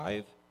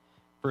5,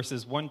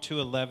 verses 1 to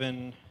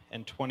 11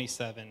 and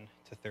 27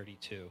 to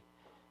 32.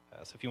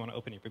 So if you want to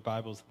open your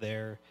Bibles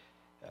there.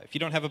 If you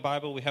don't have a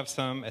Bible, we have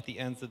some at the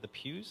ends of the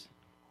pews.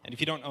 And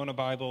if you don't own a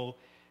Bible,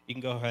 you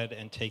can go ahead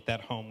and take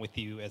that home with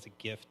you as a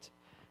gift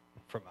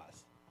from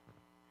us.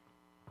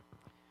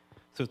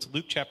 So it's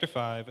Luke chapter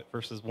 5,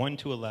 verses 1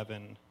 to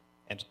 11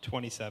 and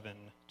 27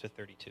 to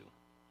 32.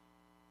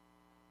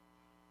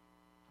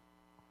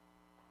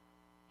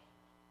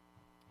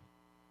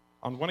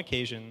 On one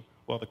occasion,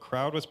 while the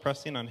crowd was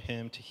pressing on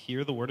him to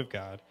hear the word of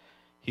God,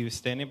 he was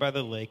standing by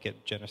the lake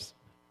at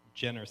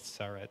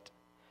Gennesaret,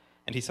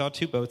 and he saw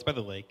two boats by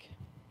the lake,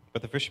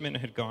 but the fishermen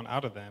had gone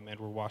out of them and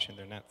were washing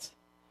their nets.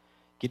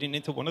 Getting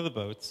into one of the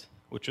boats,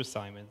 which was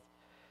Simon's,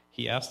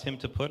 he asked him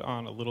to put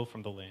on a little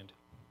from the land.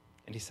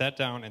 And he sat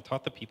down and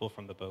taught the people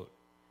from the boat.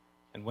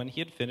 And when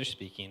he had finished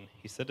speaking,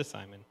 he said to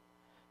Simon,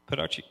 Put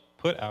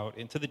out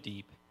into the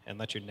deep and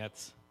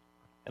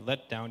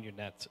let down your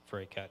nets for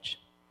a catch.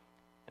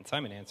 And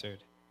Simon answered,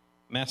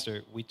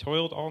 Master, we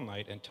toiled all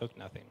night and took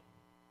nothing,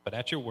 but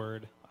at your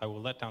word I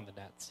will let down the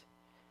nets.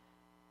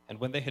 And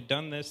when they had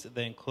done this,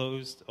 they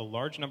enclosed a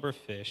large number of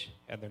fish,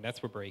 and their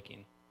nets were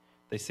breaking.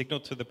 They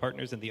signaled to the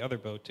partners in the other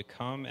boat to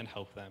come and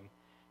help them,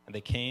 and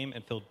they came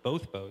and filled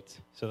both boats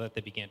so that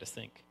they began to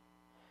sink.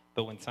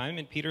 But when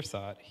Simon Peter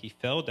saw it, he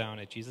fell down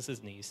at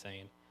Jesus' knees,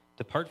 saying,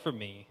 Depart from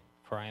me,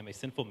 for I am a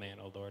sinful man,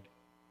 O Lord.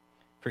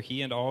 For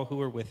he and all who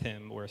were with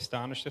him were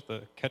astonished at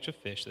the catch of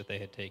fish that they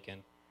had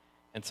taken.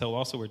 And so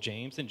also were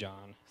James and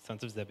John,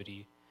 sons of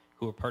Zebedee,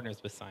 who were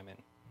partners with Simon.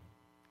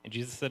 And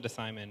Jesus said to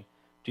Simon,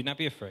 Do not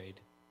be afraid.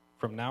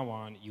 From now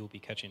on you will be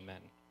catching men.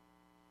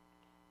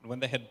 And when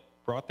they had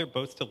brought their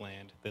boats to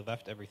land, they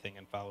left everything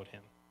and followed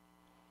him.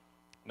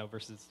 Now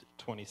verses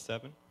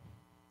 27.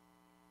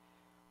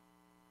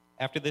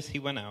 After this he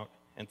went out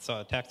and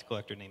saw a tax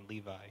collector named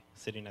Levi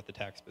sitting at the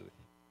tax booth.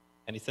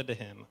 And he said to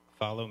him,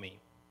 Follow me.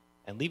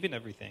 And leaving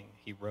everything,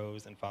 he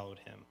rose and followed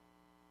him.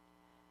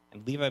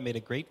 And Levi made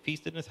a great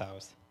feast in his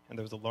house, and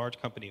there was a large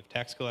company of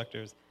tax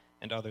collectors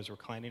and others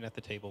reclining at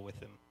the table with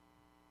him.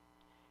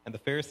 And the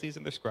Pharisees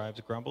and the scribes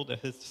grumbled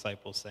at his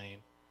disciples, saying,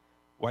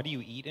 Why do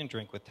you eat and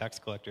drink with tax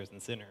collectors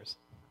and sinners?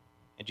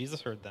 And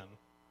Jesus heard them.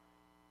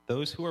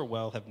 Those who are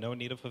well have no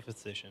need of a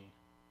physician,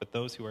 but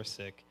those who are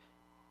sick.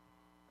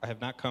 I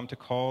have not come to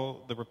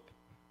call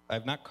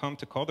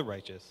the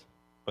righteous,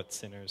 but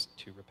sinners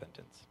to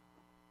repentance.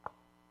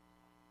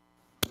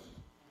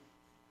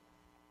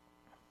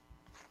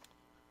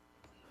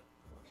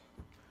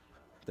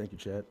 Thank you,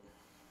 Chad.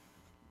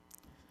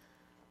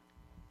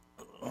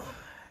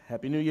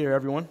 Happy New Year,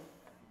 everyone.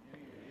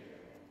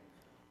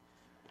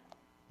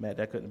 Matt,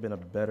 that couldn't have been a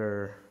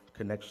better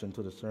connection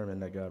to the sermon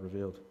that God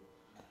revealed.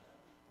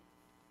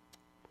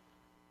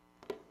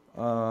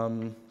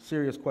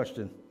 Serious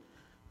question.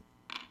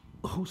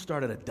 Who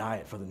started a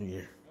diet for the new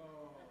year?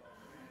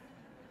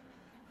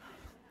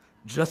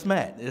 Just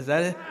Matt, is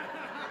that it?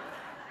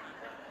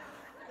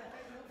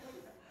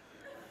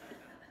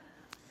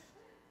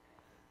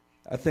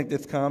 I think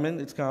it's common.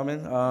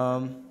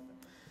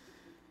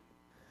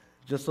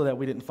 Just so that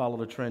we didn't follow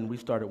the trend, we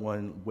started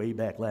one way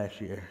back last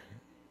year,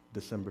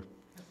 December.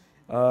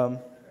 Now,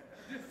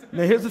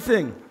 here's the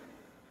thing.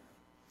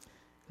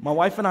 My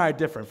wife and I are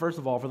different. First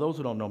of all, for those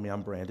who don't know me,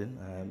 I'm Brandon.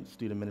 I'm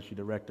student ministry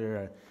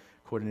director.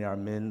 I coordinate our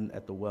men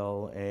at the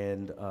Well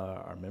and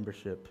our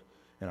membership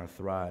and our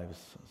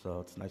Thrives. So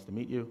it's nice to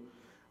meet you.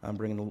 I'm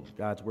bringing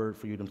God's word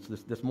for you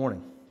this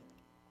morning.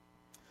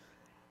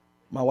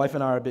 My wife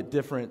and I are a bit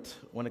different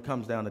when it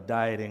comes down to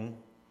dieting.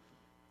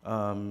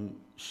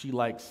 She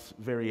likes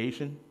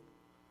variation.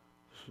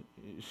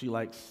 She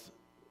likes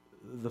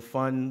the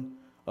fun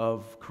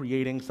of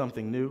creating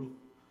something new.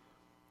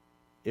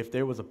 If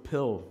there was a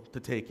pill to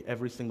take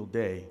every single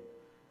day,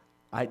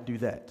 I'd do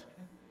that.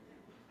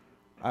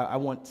 I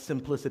want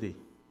simplicity.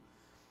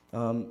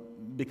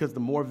 Because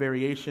the more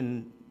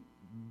variation,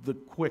 the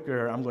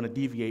quicker I'm going to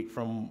deviate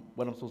from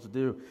what I'm supposed to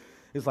do.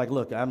 It's like,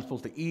 look, I'm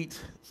supposed to eat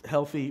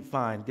healthy,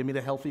 fine. Give me the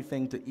healthy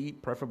thing to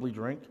eat, preferably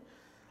drink.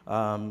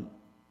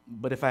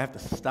 But if I have to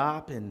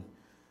stop and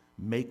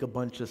make a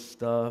bunch of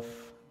stuff,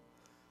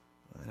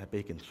 that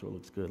bacon sure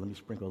looks good. Let me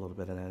sprinkle a little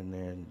bit of that in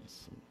there, and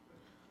some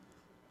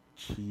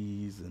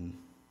cheese and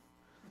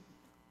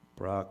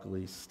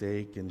broccoli,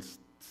 steak, and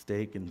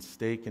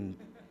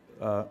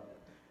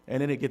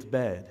then it gets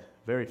bad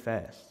very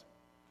fast.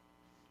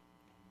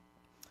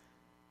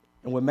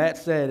 And what Matt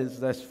said is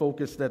that's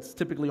focus that's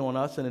typically on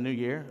us in a new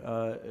year.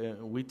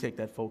 We take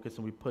that focus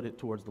and we put it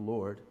towards the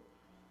Lord.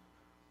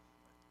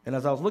 And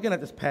as I was looking at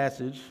this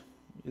passage,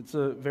 it's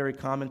a very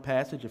common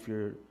passage if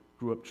you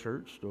grew up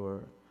churched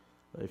or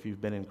if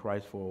you've been in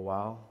Christ for a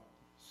while.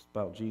 It's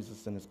about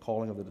Jesus and his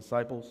calling of the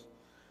disciples.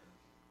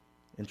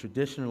 And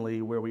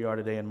traditionally, where we are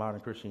today in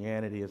modern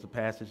Christianity is a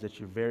passage that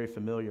you're very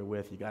familiar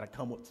with. You got to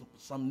come with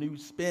some new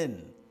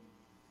spin.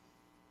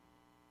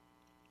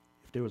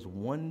 If there was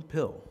one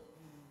pill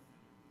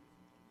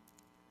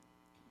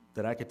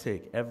that I could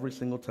take every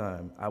single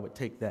time, I would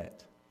take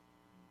that.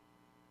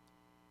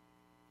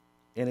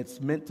 And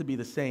it's meant to be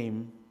the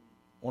same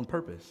on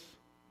purpose.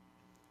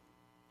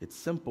 It's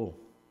simple.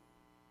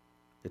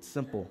 It's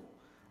simple.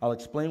 I'll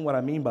explain what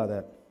I mean by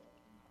that.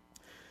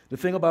 The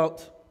thing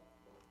about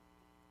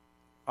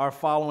our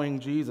following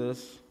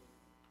Jesus,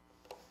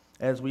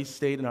 as we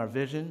state in our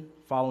vision,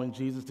 following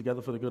Jesus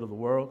together for the good of the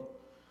world,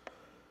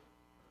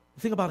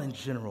 the thing about in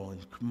general in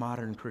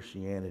modern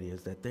Christianity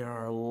is that there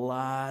are a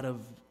lot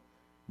of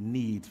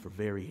needs for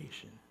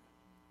variation.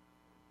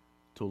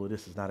 Tula,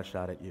 this is not a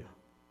shot at you.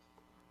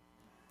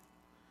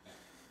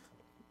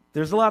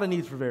 There's a lot of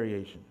needs for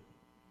variation.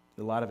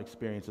 A lot of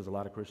experiences, a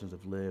lot of Christians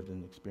have lived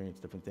and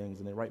experienced different things,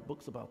 and they write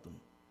books about them.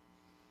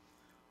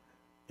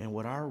 And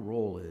what our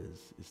role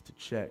is to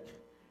check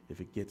if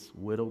it gets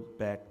whittled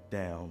back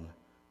down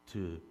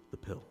to the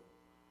pill,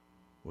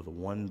 or the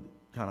one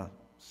kind of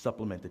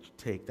supplement that you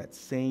take, that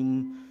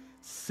same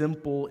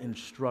simple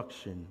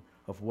instruction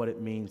of what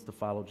it means to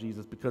follow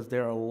Jesus, because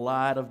there are a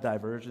lot of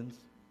diversions,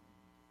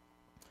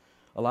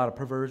 a lot of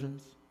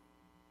perversions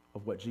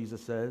of what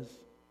Jesus says,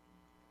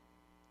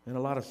 and a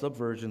lot of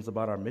subversions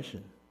about our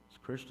mission as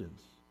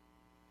Christians.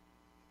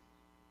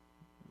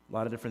 A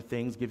lot of different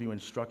things give you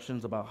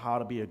instructions about how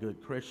to be a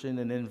good Christian,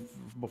 and then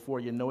before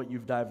you know it,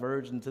 you've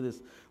diverged into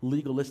this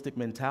legalistic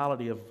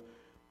mentality of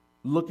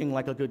looking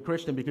like a good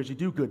Christian because you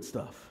do good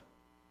stuff.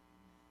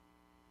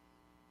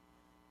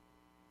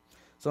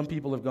 Some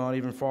people have gone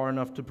even far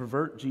enough to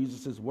pervert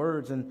Jesus'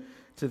 words and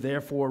to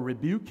therefore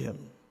rebuke him,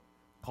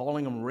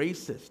 calling him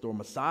racist or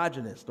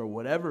misogynist or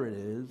whatever it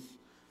is.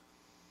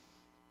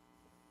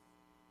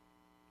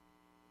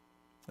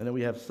 And then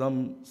we have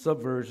some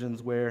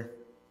subversions where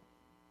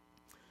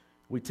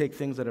we take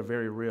things that are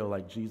very real,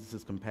 like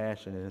Jesus'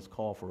 compassion and his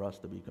call for us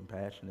to be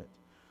compassionate.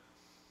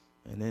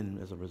 And then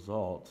as a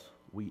result,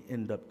 we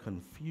end up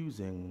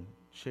confusing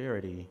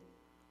charity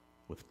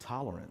with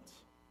tolerance.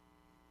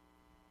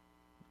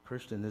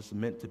 Christian is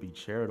meant to be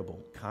charitable,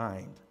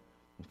 kind,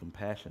 and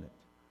compassionate.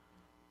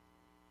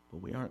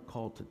 But we aren't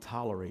called to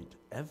tolerate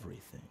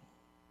everything.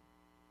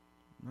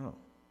 No.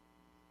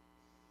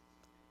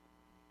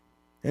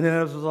 And then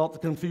as a result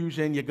of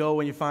confusion, you go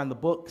and you find the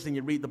books and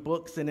you read the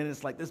books, and then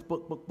it's like this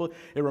book.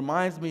 It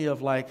reminds me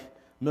of like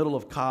middle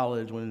of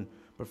college when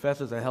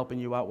professors are helping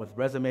you out with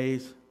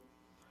resumes.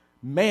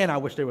 Man, I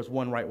wish there was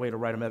one right way to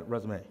write a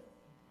resume.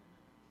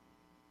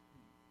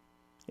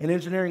 In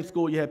engineering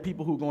school, you have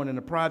people who are going in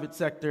the private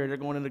sector, they're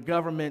going into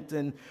government,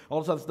 and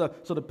all this other stuff.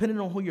 So depending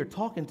on who you're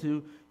talking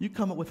to, you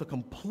come up with a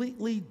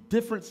completely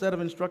different set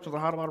of instructions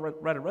on how to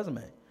write a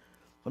resume.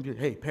 Some people,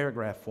 hey,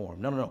 paragraph form.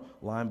 No,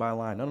 line by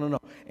line. No.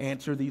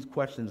 Answer these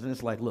questions. And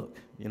it's like, look,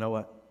 you know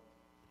what?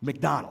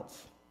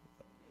 McDonald's.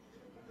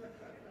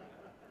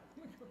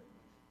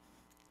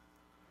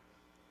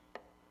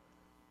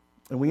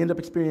 And we end up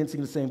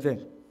experiencing the same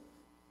thing.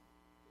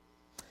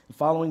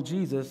 Following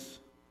Jesus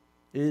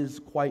is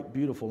quite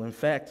beautiful. In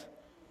fact,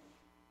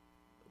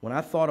 when I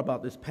thought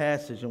about this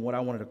passage and what I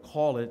wanted to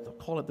call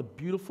it the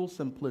beautiful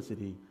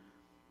simplicity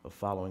of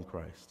following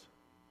Christ.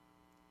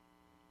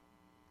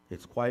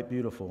 It's quite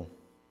beautiful.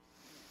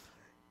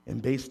 And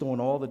based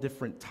on all the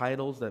different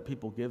titles that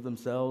people give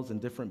themselves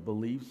and different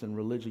beliefs and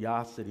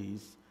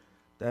religiosities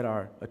that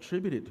are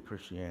attributed to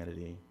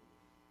Christianity,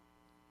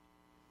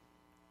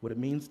 what it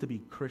means to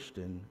be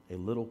Christian, a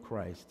little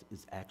Christ,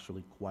 is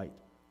actually quite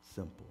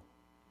simple.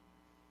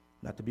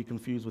 Not to be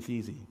confused with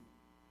easy.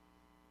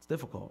 It's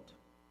difficult,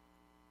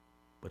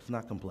 but it's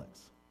not complex.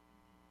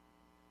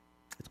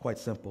 It's quite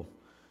simple.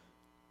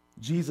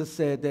 Jesus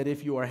said that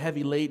if you are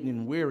heavy laden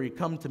and weary,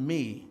 come to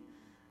me,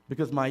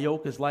 because my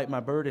yoke is light,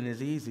 my burden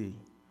is easy.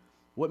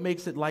 What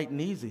makes it light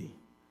and easy?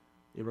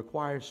 It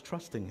requires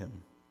trusting him,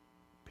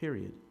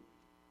 period.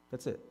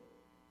 That's it.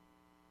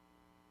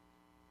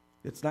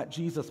 It's not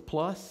Jesus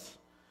plus.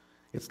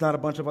 It's not a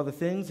bunch of other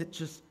things. It's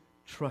just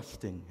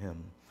trusting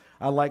him.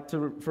 I like to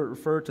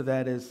refer to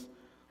that as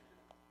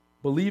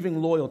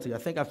believing loyalty. I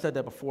think I've said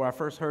that before. I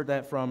first heard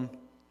that from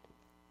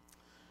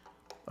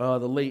the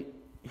late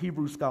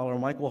Hebrew scholar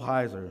Michael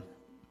Heiser.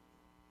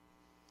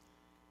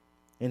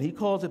 And he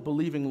calls it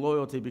believing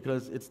loyalty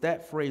because it's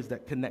that phrase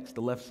that connects the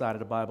left side of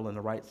the Bible and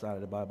the right side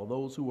of the Bible.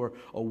 Those who were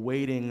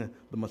awaiting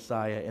the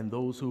Messiah and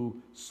those who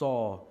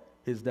saw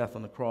his death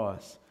on the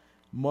cross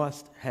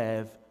must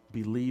have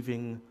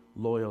believing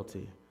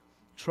loyalty,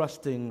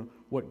 trusting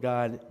what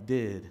God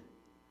did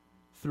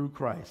through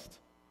Christ,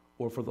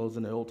 or for those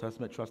in the Old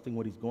Testament, trusting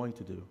what he's going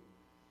to do,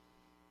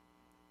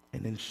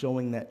 and then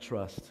showing that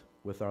trust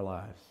with our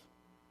lives,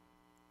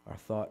 our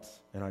thoughts,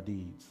 and our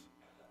deeds.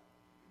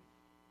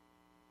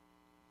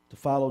 To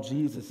follow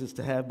Jesus is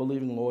to have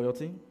believing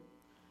loyalty.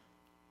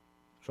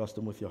 Trust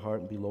him with your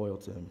heart and be loyal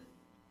to him.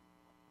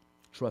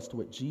 Trust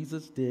what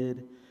Jesus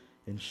did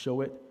and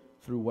show it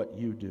through what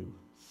you do.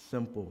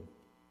 Simple.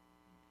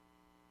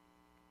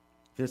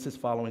 This is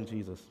following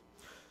Jesus.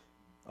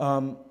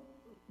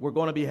 We're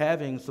going to be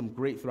having some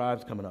great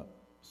thrives coming up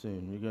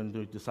soon. We're going to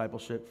do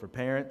discipleship for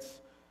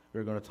parents.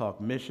 We're going to talk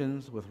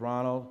missions with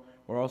Ronald.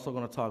 We're also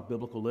going to talk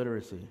biblical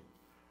literacy.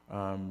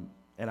 And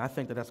I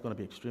think that that's going to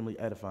be extremely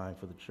edifying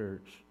for the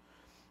church.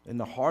 In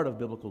the heart of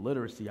biblical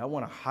literacy, I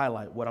want to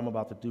highlight what I'm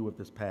about to do with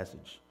this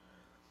passage.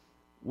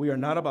 we are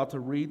not about to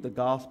read the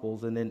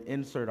Gospels and then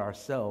insert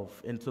ourselves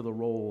into the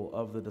role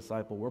of the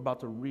disciple. We're about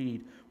to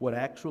read what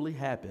actually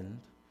happened.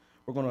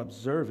 We're going to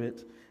observe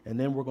it, and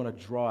then we're going to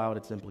draw out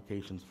its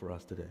implications for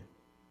us today.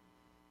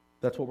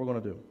 That's what we're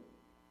going to do.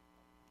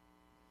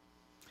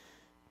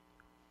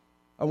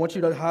 I want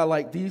you to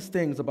highlight these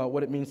things about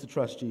what it means to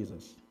trust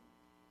Jesus.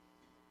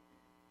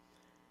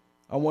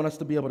 I want us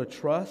to be able to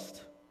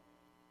trust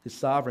his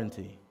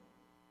sovereignty,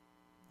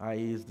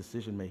 i.e. his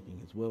decision-making,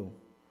 his will.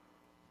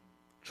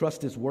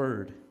 Trust his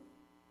word.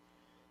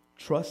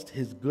 Trust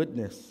his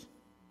goodness.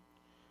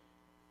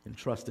 And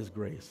trust his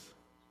grace.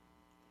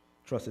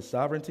 Trust his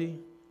sovereignty.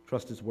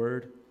 Trust his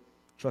word.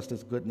 Trust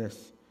his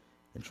goodness.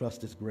 And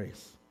trust his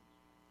grace.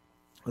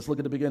 Let's look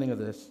at the beginning of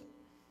this.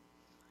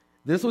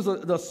 This was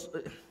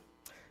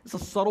it's a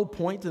subtle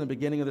point in the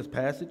beginning of this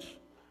passage,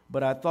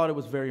 but I thought it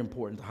was very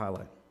important to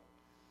highlight.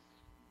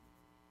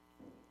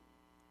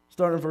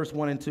 Starting in verse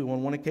 1 and 2,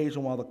 on one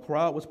occasion while the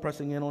crowd was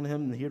pressing in on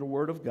him to hear the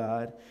word of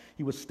God,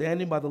 he was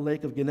standing by the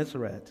lake of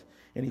Gennesaret,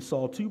 and he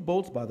saw two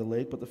boats by the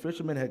lake, but the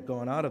fishermen had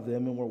gone out of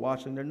them and were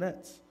washing their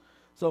nets.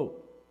 So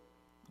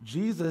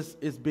Jesus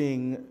is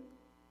being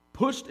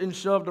pushed and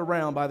shoved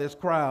around by this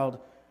crowd,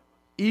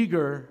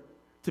 eager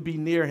to be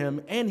near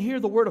him and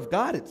hear the word of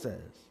God, it says.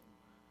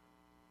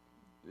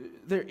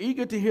 They're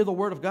eager to hear the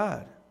word of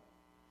God.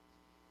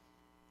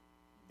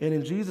 And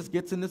then Jesus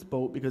gets in this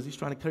boat because he's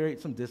trying to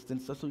create some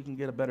distance so he can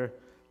get a better,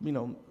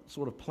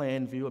 sort of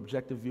plan view,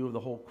 objective view of the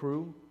whole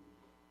crew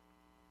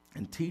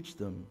and teach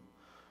them.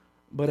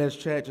 But as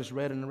Chad just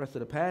read in the rest of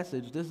the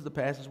passage, this is the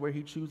passage where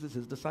he chooses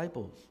his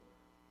disciples.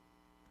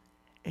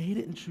 And he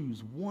didn't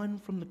choose one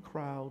from the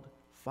crowd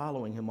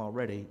following him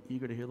already,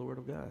 eager to hear the word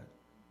of God.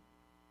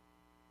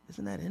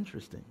 Isn't that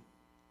interesting?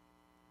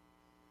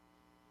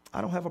 I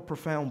don't have a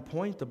profound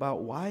point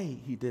about why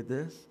he did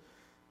this,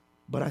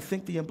 but I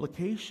think the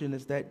implication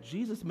is that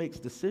Jesus makes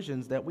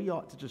decisions that we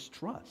ought to just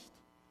trust.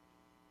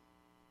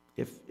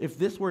 If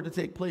this were to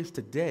take place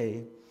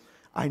today,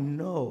 I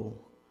know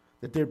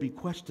that there'd be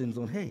questions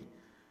on, hey,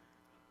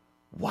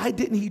 why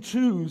didn't he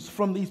choose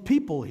from these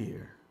people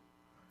here?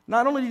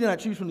 Not only did he not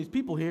choose from these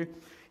people here,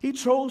 he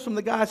chose from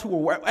the guys who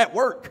were at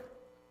work.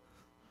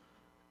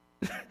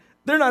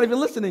 They're not even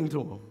listening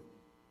to him.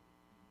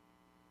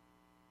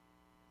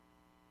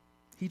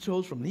 He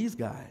chose from these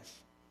guys.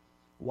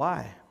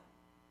 Why?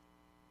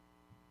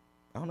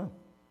 I don't know.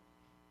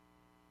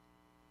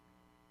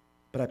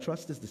 But I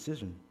trust his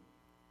decision.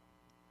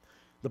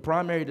 The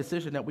primary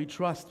decision that we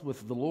trust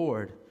with the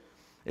Lord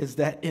is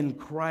that in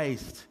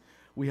Christ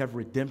we have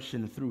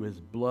redemption through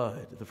his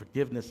blood, the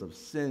forgiveness of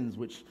sins,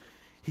 which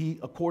he,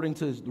 according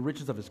to the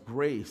riches of his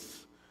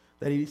grace,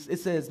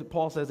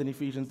 Paul says in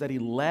Ephesians, that he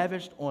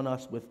lavished on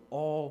us with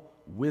all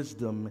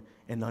wisdom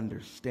and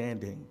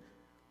understanding,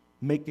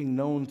 making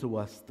known to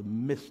us the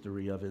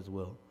mystery of his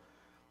will.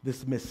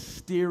 This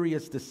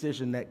mysterious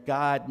decision that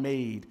God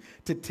made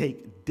to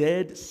take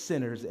dead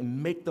sinners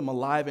and make them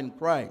alive in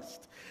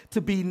Christ,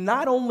 to be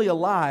not only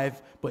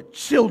alive, but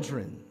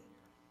children,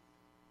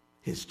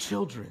 his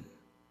children.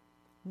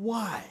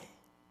 Why?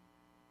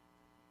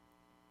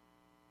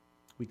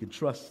 We can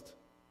trust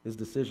his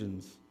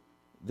decisions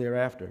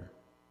thereafter.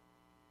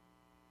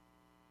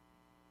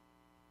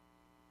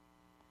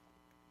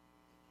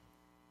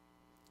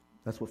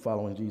 That's what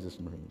following Jesus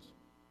means.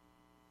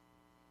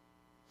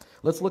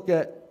 Let's look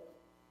at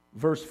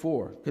verse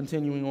 4,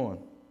 continuing on.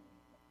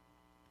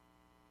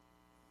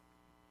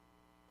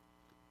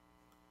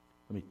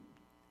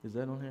 Is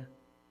that on here?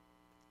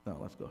 No,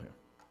 let's go here.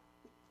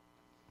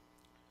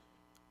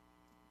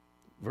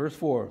 Verse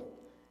 4,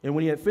 and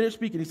when he had finished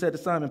speaking, he said to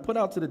Simon, put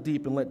out to the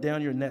deep and let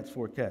down your nets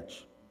for a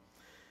catch.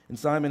 And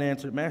Simon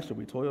answered, Master,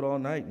 we toiled all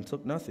night and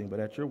took nothing, but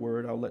at your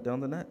word I'll let down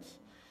the nets.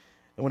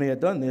 And when they had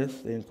done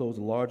this, they enclosed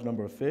a large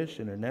number of fish,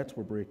 and their nets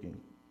were breaking.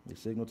 They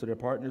signaled to their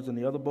partners in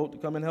the other boat to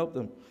come and help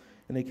them.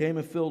 And they came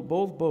and filled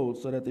both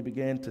boats so that they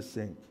began to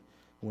sink.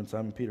 When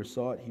Simon Peter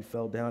saw it, he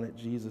fell down at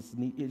Jesus'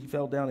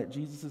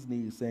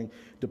 knees, saying,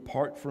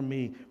 Depart from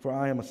me, for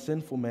I am a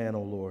sinful man,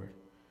 O Lord.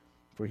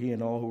 For he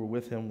and all who were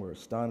with him were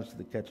astonished at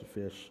the catch of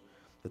fish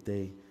that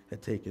they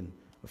had taken.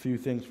 A few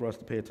things for us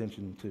to pay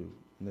attention to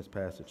in this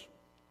passage.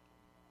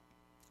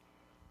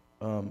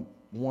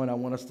 One, I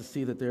want us to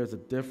see that there's a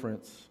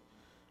difference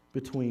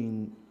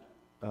between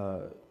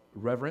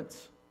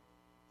reverence,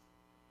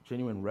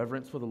 genuine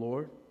reverence for the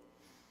Lord,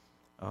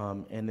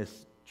 and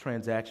this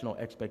transactional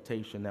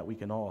expectation that we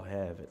can all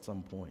have at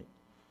some point,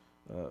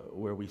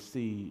 where we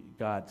see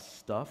God's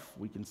stuff,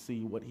 we can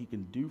see what he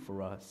can do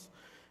for us,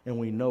 and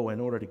we know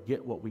in order to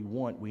get what we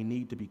want, we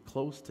need to be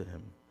close to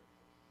him.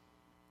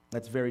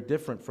 That's very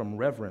different from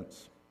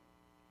reverence.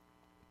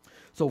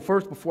 So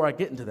first, before I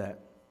get into that,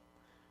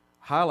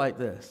 highlight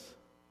this.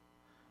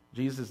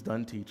 Jesus is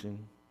done teaching.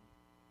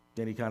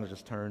 Then he kind of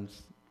just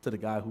turns to the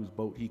guy whose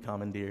boat he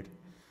commandeered.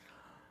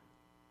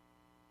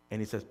 And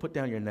he says, put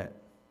down your net.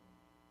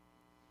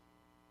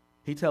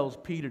 He tells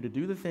Peter to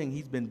do the thing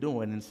he's been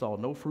doing and saw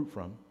no fruit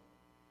from.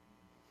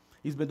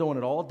 He's been doing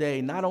it all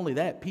day. Not only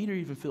that, Peter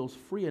even feels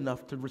free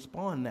enough to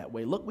respond that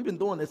way. Look, we've been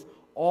doing this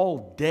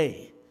all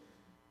day.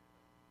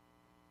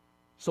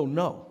 So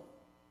no,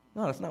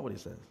 that's not what he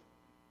says.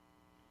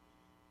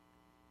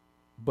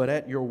 But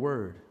at your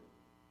word,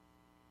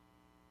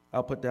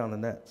 I'll put down the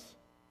nets.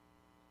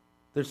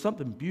 There's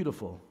something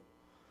beautiful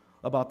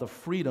about the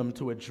freedom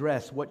to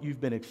address what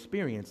you've been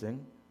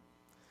experiencing,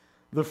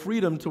 the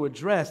freedom to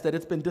address that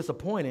it's been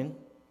disappointing,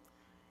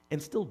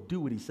 and still do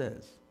what he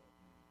says.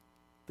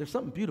 There's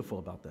something beautiful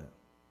about that.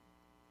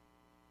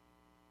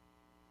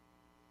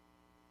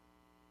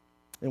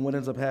 And what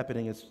ends up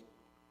happening is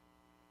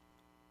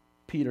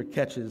Peter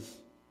catches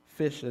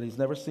fish that he's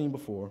never seen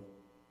before.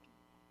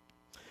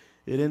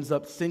 It ends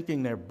up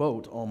sinking their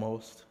boat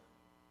almost.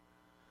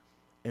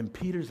 And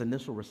Peter's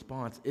initial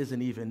response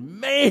isn't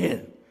even,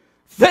 man,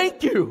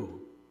 thank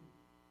you.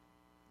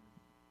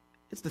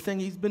 It's the thing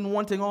he's been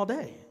wanting all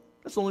day.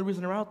 That's the only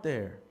reason they're out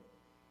there,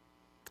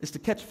 is to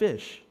catch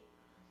fish.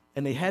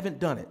 And they haven't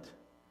done it.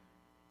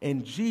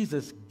 And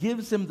Jesus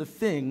gives him the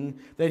thing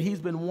that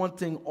he's been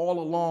wanting all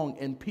along.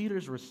 And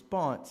Peter's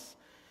response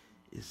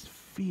is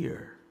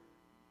fear.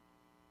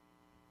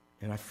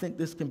 And I think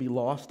this can be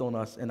lost on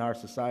us in our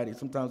society.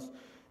 Sometimes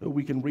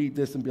we can read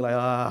this and be like,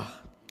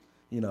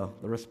 the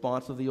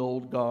response of the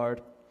old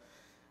guard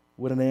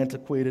with an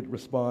antiquated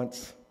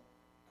response.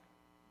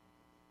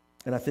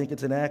 And I think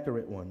it's an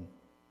accurate one.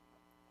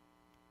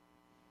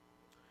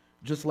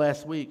 Just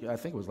last week, I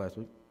think it was last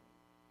week,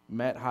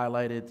 Matt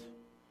highlighted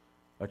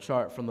a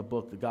chart from the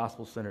book, The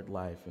Gospel-Centered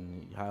Life,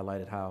 and he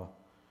highlighted how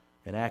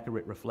an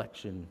accurate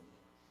reflection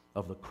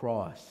of the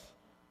cross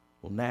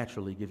will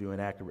naturally give you an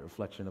accurate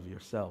reflection of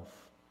yourself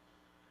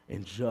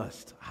and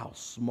just how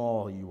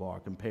small you are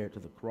compared to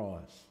the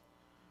cross.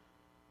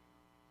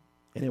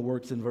 And it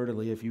works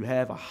invertedly. If you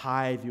have a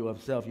high view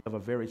of self, you have a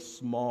very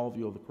small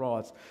view of the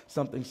cross,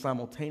 something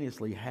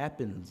simultaneously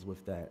happens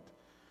with that.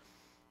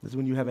 Because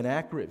when you have an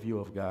accurate view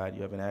of God,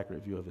 you have an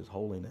accurate view of his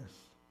holiness.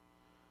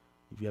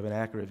 If you have an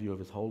accurate view of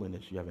his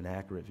holiness, you have an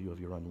accurate view of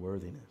your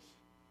unworthiness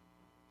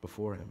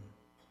before him.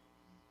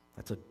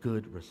 That's a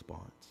good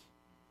response.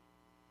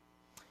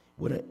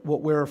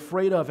 What we're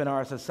afraid of in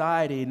our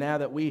society now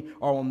that we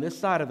are on this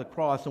side of the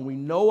cross and we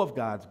know of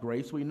God's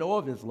grace, we know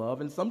of his love,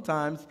 and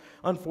sometimes,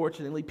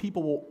 unfortunately,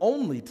 people will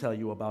only tell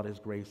you about his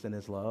grace and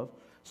his love.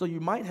 So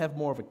you might have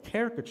more of a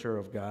caricature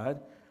of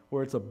God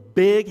where it's a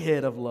big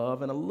head of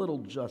love and a little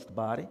just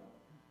body.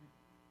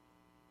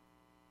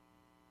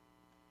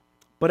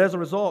 But as a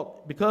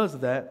result, because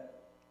of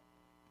that,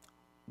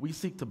 we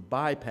seek to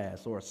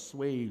bypass or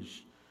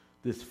assuage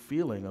this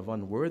feeling of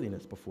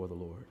unworthiness before the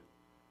Lord.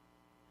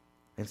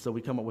 And so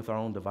we come up with our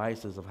own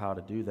devices of how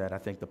to do that. I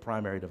think the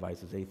primary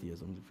device is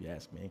atheism, if you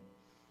ask me.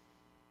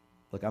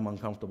 Look, I'm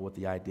uncomfortable with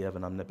the idea of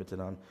an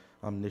omnipotent,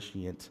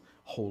 omniscient,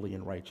 holy,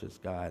 and righteous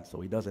God, so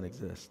he doesn't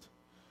exist.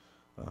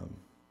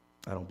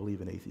 I don't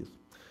believe in atheism.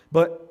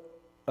 But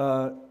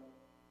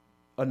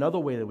another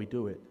way that we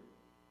do it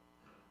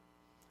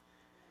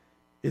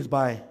is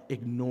by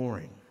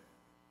ignoring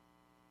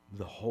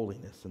the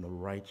holiness and the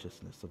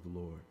righteousness of the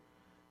Lord,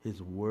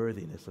 his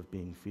worthiness of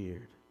being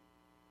feared.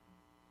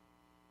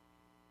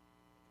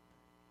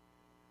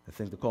 I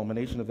think the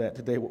culmination of that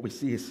today, what we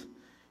see is,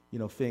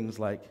 things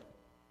like,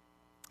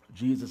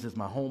 Jesus is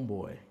my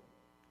homeboy.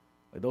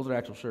 Like, those are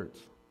actual shirts.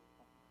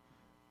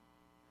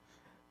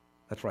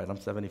 That's right, I'm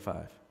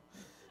 75.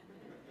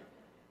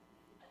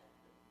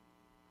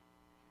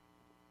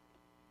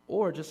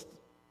 Or just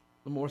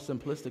the more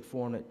simplistic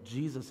form that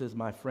Jesus is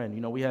my friend.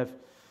 We have,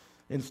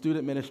 in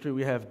student ministry,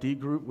 we have D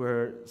group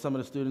where some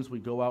of the students, we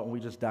go out and we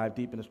just dive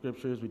deep into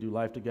scriptures. We do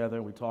life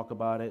together. We talk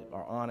about it,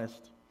 are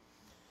honest.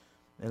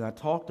 And I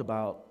talked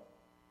about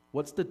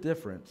what's the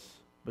difference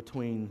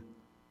between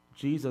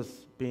Jesus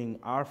being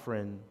our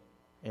friend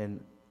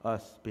and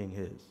us being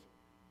his.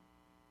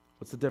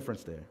 What's the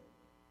difference there?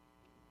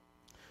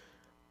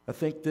 I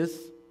think this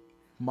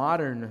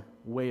modern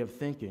way of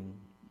thinking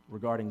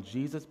regarding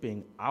Jesus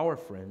being our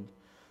friend,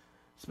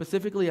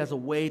 specifically as a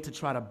way to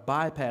try to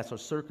bypass or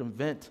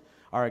circumvent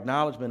our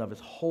acknowledgement of his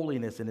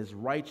holiness and his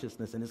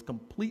righteousness and his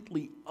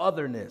completely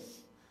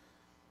otherness,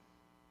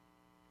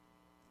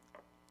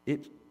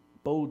 it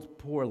bodes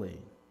poorly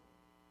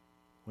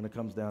when it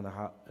comes down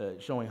to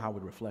showing how we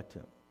reflect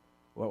him,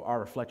 or our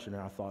reflection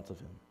and our thoughts of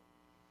him.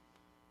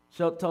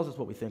 Tells us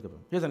what we think of him.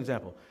 Here's an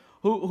example.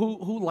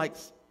 Who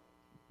likes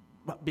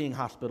being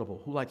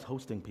hospitable? Who likes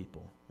hosting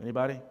people?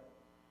 Anybody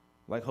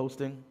like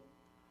hosting?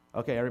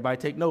 Okay, everybody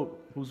take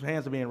note. Whose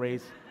hands are being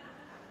raised?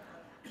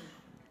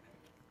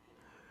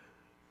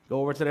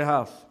 Go over to their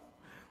house.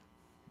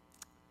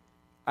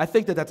 I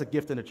think that that's a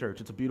gift in the church.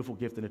 It's a beautiful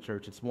gift in the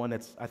church. It's one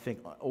that's, I think,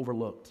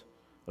 overlooked,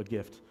 a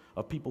gift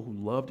of people who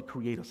love to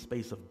create a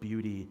space of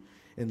beauty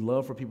and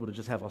love for people to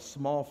just have a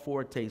small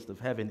foretaste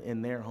of heaven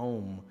in their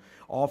home,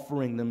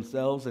 offering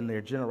themselves and their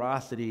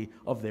generosity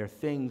of their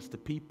things to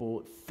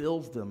people. It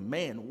fills them.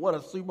 Man, what a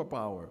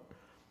superpower.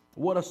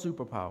 What a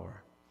superpower.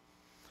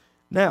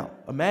 Now,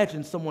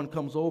 imagine someone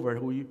comes over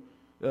who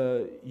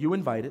you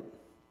invited,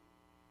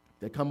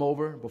 They come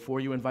over before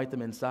you invite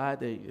them inside.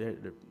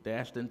 They're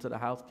dashed into the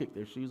house, kick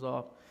their shoes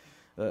off.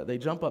 They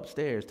jump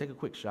upstairs, take a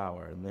quick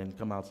shower, and then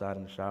come outside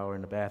in the shower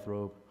in the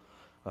bathrobe.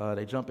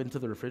 They jump into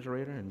the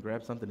refrigerator and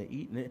grab something to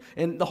eat.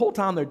 And the whole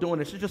time they're doing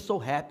this, you're just so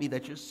happy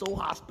that you're so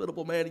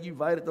hospitable, man, and you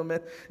invited them, man.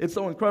 It's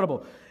so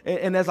incredible.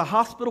 And as a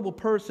hospitable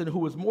person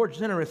who is more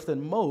generous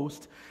than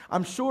most,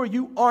 I'm sure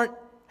you aren't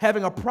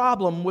having a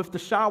problem with the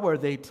shower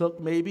they took,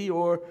 maybe,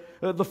 or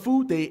the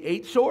food they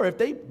ate. Sure, if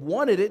they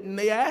wanted it and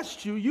they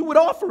asked you, you would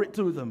offer it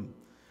to them.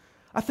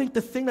 I think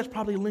the thing that's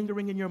probably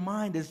lingering in your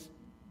mind is,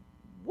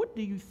 what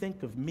do you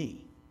think of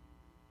me?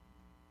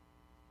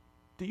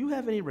 Do you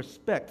have any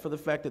respect for the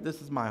fact that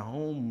this is my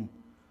home?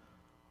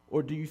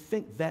 Or do you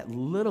think that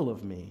little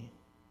of me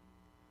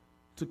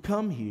to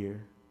come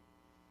here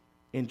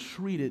and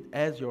treat it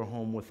as your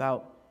home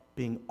without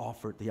being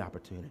offered the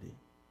opportunity?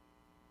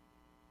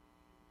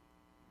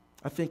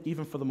 I think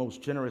even for the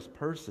most generous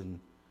person,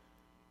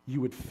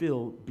 you would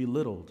feel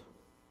belittled.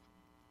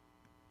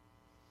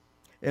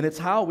 And it's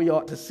how we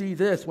ought to see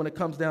this when it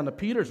comes down to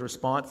Peter's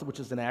response, which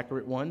is an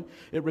accurate one.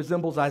 It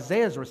resembles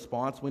Isaiah's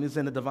response when he's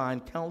in the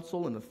divine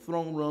council in the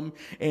throne room,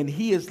 and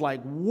he is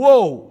like,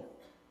 whoa,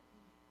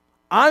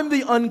 I'm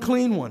the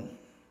unclean one.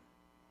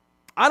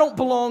 I don't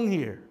belong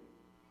here.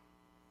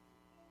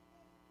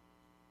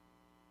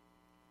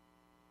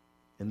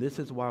 And this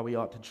is why we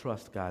ought to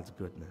trust God's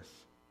goodness.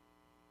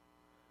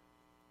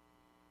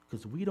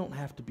 Because we don't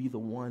have to be the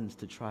ones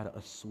to try to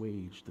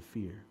assuage the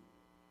fear,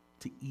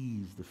 to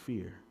ease the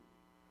fear.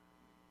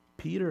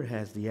 Peter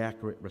has the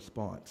accurate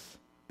response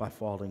by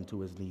falling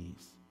to his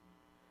knees.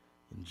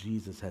 And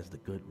Jesus has the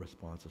good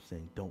response of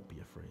saying, don't be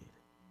afraid.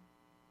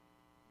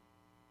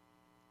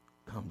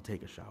 Come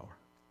take a shower.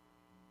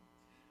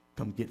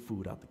 Come get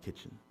food out the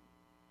kitchen.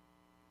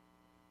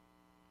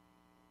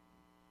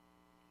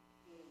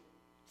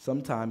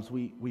 Sometimes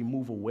we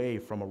move away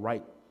from a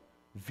right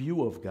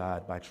view of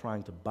God by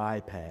trying to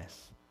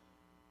bypass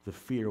the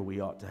fear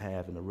we ought to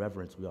have and the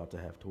reverence we ought to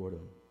have toward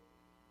him.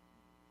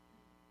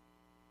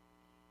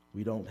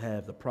 We don't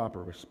have the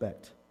proper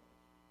respect.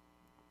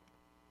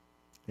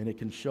 And it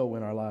can show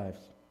in our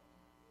lives.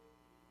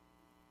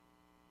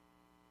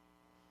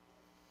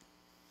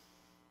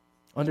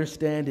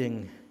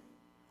 Understanding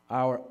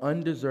our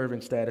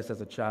undeserving status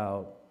as a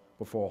child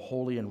before a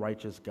holy and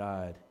righteous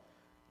God,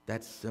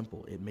 that's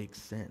simple. It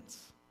makes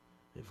sense.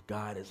 If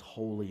God is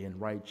holy and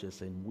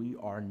righteous and we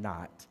are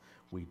not,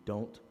 we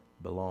don't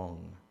belong.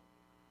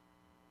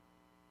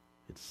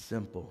 It's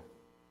simple.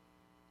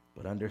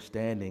 But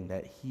understanding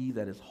that he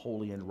that is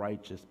holy and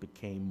righteous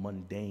became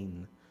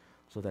mundane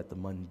so that the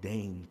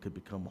mundane could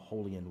become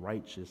holy and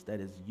righteous. That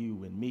is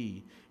you and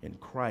me in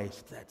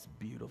Christ. That's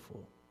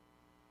beautiful.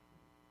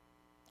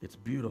 It's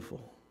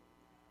beautiful.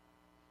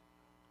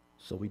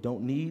 So we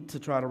don't need to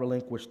try to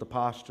relinquish the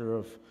posture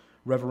of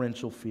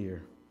reverential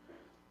fear.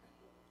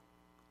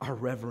 Our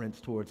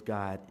reverence towards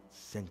God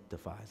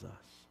sanctifies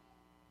us.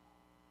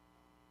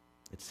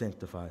 It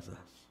sanctifies us.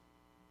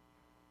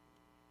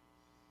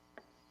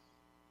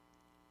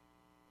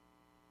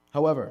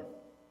 However,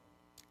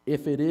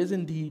 if it is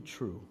indeed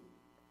true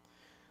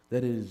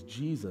that it is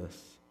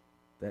Jesus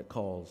that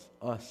calls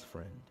us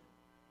friend,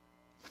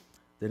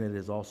 then it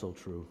is also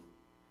true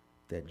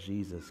that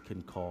Jesus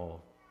can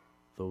call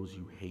those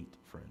you hate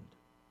friend.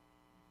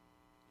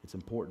 It's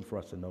important for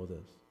us to know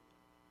this.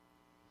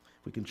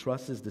 We can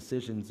trust his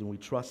decisions and we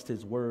trust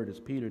his word as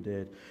Peter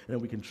did,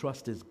 and we can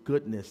trust his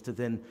goodness to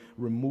then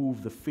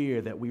remove the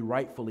fear that we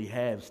rightfully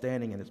have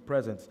standing in his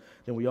presence.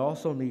 Then we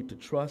also need to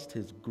trust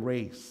his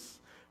grace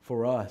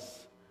for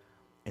us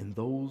and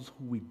those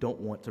who we don't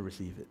want to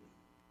receive it.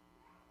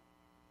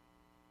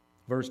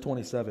 Verse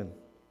 27.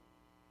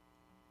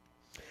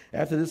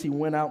 After this, he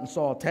went out and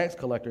saw a tax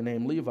collector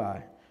named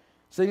Levi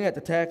sitting at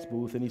the tax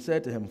booth, and he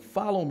said to him,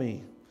 "Follow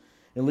me."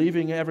 And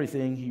leaving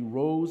everything, he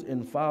rose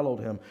and followed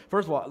him.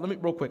 First of all,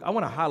 real quick, I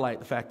want to highlight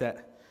the fact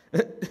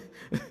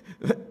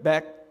that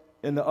back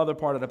in the other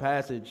part of the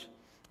passage,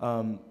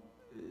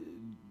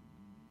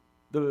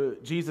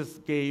 Jesus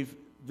gave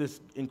this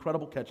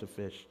incredible catch of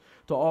fish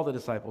to all the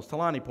disciples.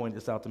 Talani pointed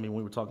this out to me when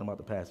we were talking about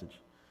the passage.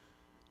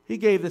 He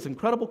gave this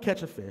incredible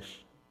catch of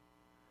fish,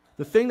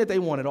 the thing that they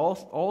wanted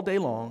all day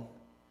long,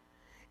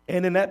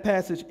 and then that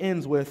passage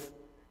ends with,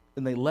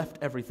 and they left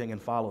everything and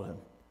followed him.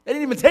 They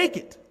didn't even take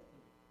it.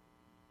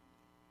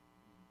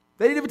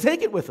 They didn't even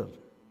take it with them.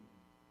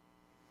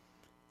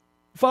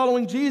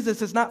 Following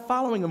Jesus is not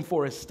following him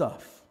for his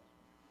stuff.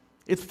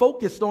 It's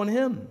focused on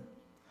him.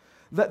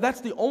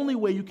 That's the only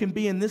way you can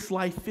be in this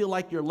life, feel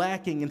like you're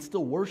lacking and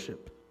still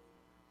worship.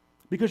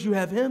 Because you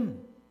have him.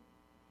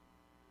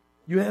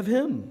 You have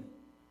him.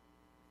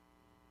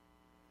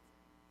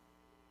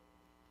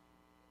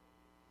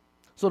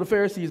 So the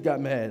Pharisees got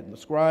mad. The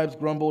scribes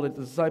grumbled at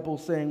the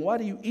disciples, saying, "Why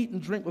do you eat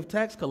and drink with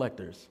tax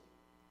collectors?"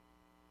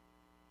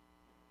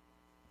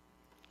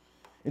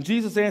 And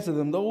Jesus answered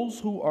them, "Those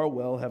who are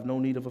well have no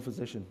need of a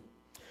physician,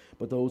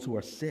 but those who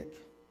are sick.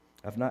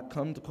 I've not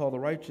come to call the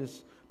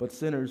righteous, but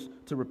sinners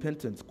to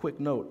repentance." Quick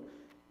note,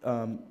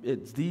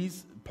 it's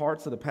these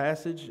parts of the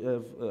passage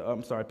of,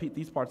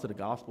 these parts of the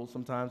gospel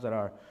sometimes that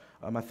are,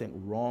 I think,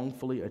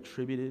 wrongfully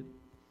attributed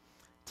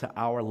to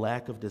our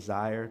lack of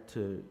desire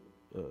to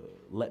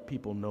let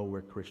people know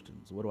we're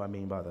Christians. What do I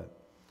mean by that?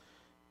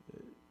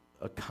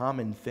 A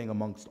common thing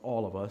amongst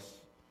all of us,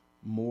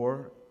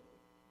 more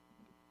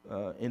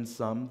in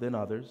some than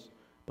others,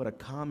 but a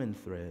common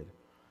thread,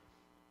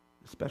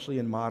 especially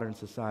in modern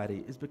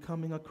society, is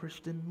becoming a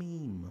Christian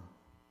meme.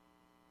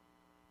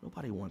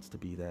 Nobody wants to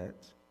be that.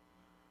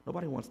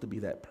 Nobody wants to be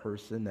that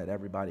person that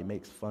everybody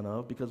makes fun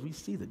of because we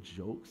see the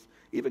jokes.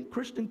 Even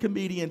Christian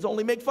comedians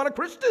only make fun of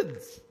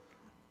Christians.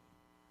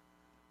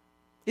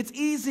 It's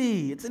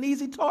easy. It's an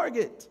easy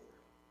target.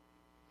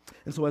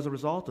 And so as a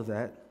result of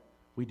that,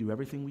 we do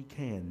everything we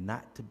can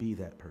not to be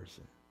that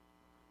person,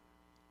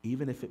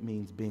 even if it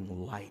means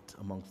being light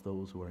amongst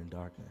those who are in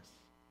darkness.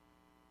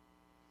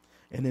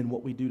 And then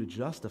what we do to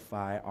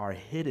justify our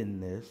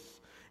hiddenness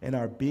and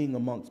our being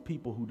amongst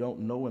people who don't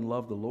know and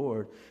love the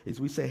Lord is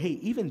we say, hey,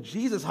 even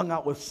Jesus hung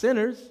out with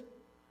sinners.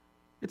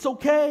 It's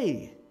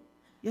okay.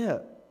 Yeah.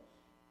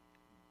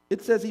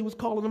 It says he was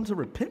calling them to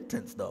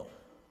repentance, though.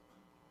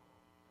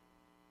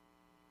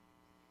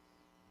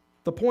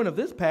 The point of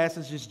this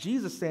passage is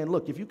Jesus saying,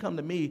 look, if you come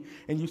to me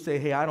and you say,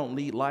 hey, I don't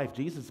lead life,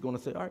 Jesus is going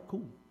to say, all right,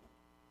 cool.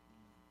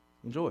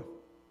 Enjoy.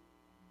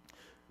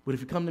 But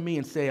if you come to me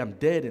and say, I'm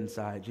dead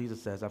inside, Jesus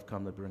says, I've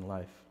come to bring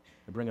life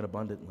and bring it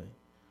abundantly.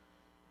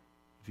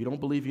 If you don't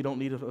believe you don't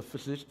need a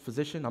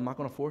physician, I'm not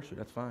going to force you.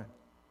 That's fine.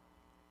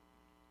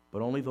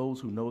 But only those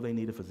who know they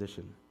need a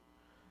physician.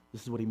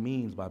 This is what he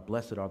means by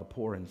blessed are the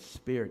poor in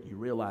spirit. You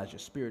realize you're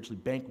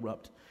spiritually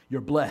bankrupt.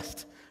 You're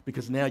blessed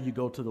because now you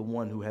go to the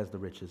one who has the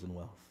riches and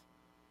wealth.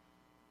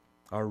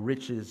 Our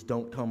riches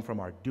don't come from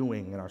our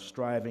doing and our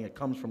striving. It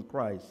comes from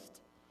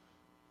Christ.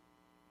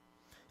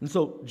 And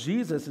so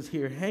Jesus is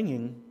here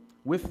hanging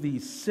with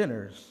these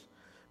sinners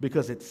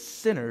because it's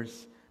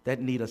sinners that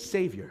need a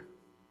Savior.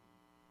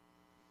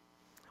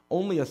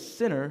 Only a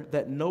sinner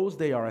that knows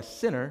they are a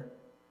sinner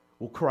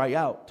will cry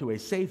out to a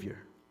Savior.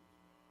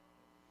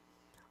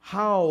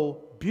 How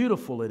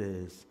beautiful it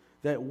is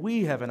that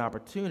we have an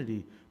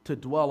opportunity to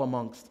dwell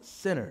amongst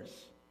sinners.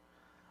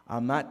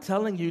 I'm not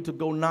telling you to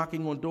go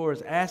knocking on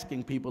doors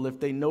asking people if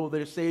they know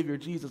their Savior,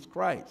 Jesus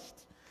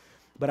Christ.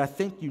 But I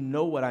think you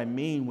know what I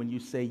mean when you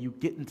say you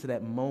get into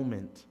that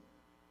moment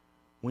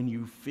when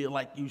you feel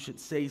like you should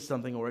say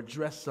something or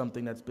address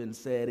something that's been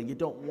said and you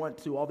don't want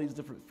to. All these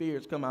different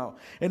fears come out.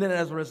 And then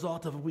as a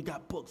result of it, we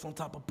got books on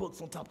top of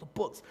books on top of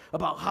books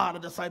about how to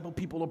disciple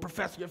people or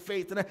profess your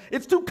faith. And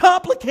it's too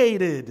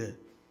complicated.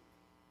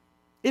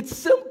 It's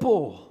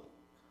simple.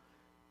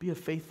 Be a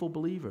faithful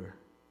believer.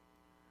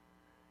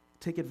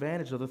 Take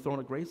advantage of the throne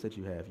of grace that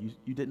you have.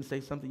 You didn't say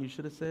something you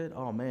should have said?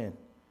 Oh, man.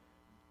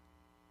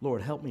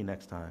 Lord, help me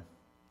next time.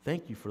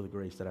 Thank you for the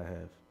grace that I have.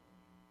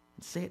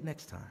 And say it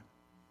next time.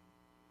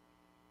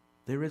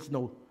 There is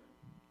no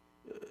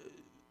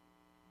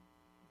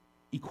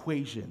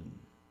equation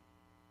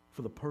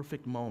for the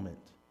perfect moment.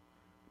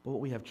 But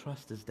what we have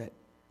trust is that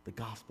the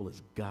gospel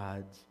is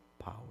God's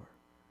power.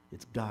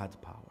 It's God's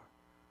power.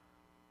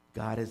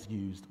 God has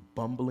used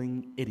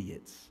bumbling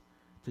idiots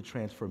to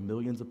transfer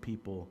millions of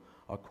people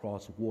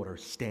across water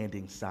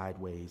standing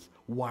sideways.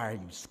 Why are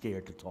you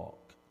scared to talk?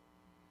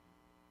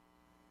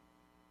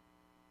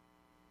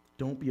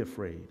 Don't be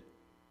afraid.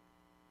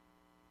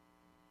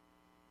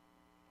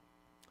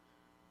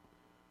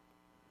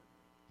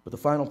 But the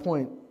final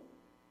point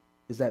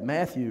is that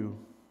Matthew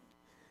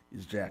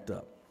is jacked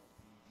up.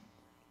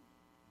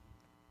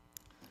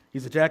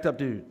 He's a jacked up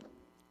dude.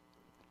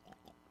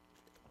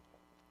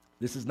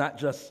 This is not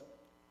just,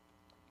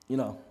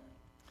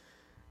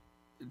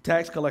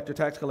 tax collector.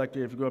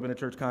 If you grew up in a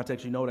church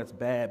context, you know that's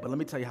bad. But let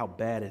me tell you how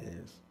bad it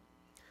is.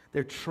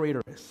 They're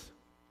traitorous.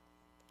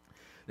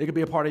 They could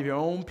be a part of your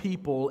own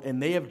people,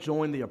 and they have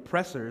joined the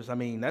oppressors. I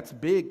mean, that's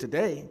big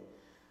today.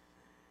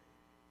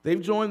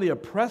 They've joined the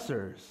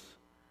oppressors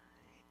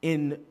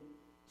in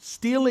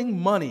stealing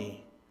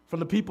money from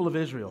the people of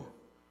Israel,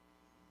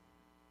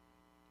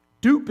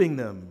 duping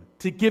them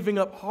to giving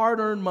up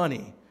hard-earned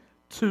money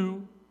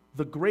to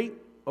the great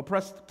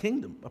oppressive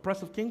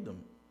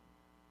kingdom.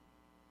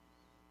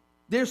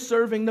 They're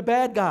serving the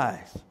bad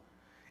guys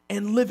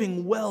and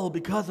living well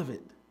because of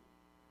it.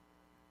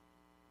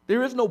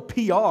 There is no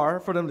PR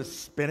for them to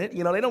spin it.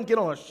 They don't get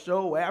on a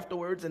show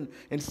afterwards and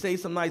say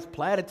some nice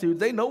platitudes.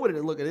 They know what it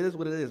is. Look, it is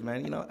what it is,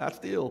 man. I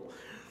steal.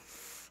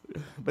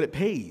 But it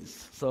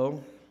pays.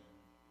 So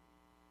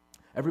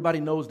everybody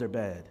knows they're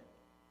bad.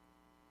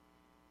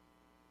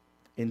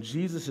 In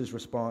Jesus'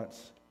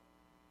 response,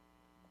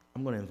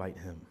 I'm going to invite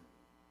him.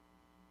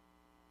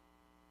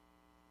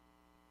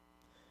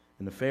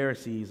 And the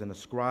Pharisees and the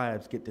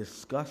scribes get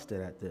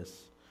disgusted at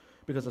this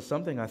because of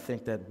something I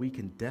think that we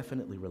can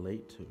definitely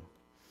relate to.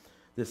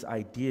 This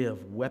idea of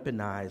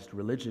weaponized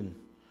religion.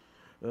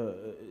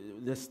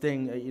 This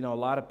thing, a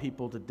lot of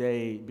people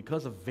today,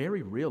 because of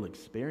very real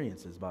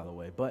experiences, by the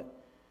way,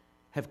 but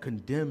have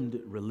condemned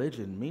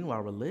religion.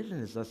 Meanwhile, religion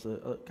is just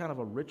a kind of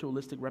a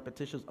ritualistic,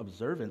 repetitious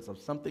observance of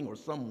something or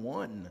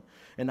someone.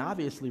 And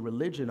obviously,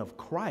 religion of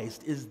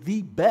Christ is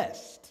the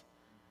best.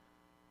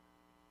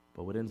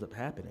 But what ends up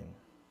happening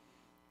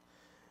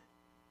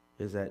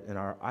is that in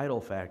our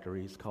idol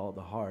factories called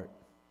the heart,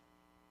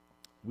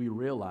 we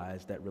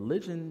realize that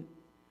religion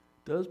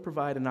does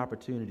provide an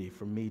opportunity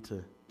for me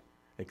to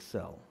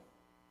excel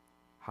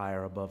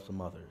higher above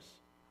some others.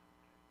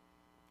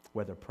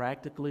 Whether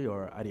practically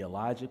or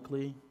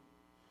ideologically,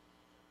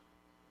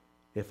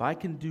 if I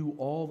can do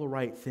all the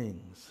right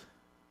things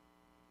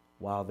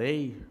while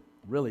they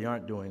really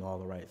aren't doing all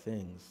the right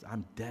things,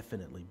 I'm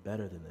definitely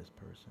better than this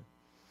person.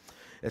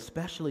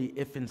 Especially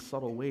if in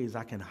subtle ways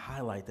I can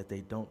highlight that they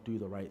don't do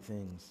the right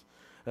things.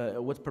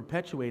 What's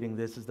perpetuating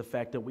this is the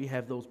fact that we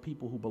have those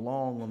people who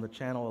belong on the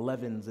channel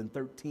 11s and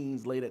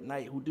 13s late at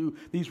night who do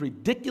these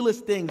ridiculous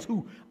things,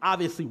 who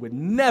obviously would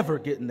never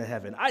get into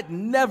heaven. I'd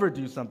never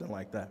do something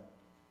like that.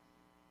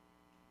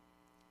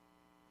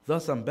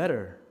 Thus, I'm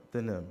better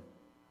than them.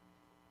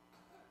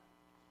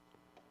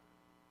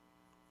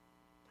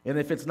 And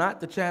if it's not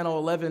the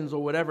channel 11s or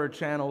whatever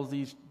channels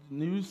these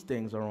news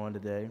things are on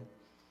today,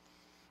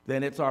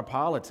 then it's our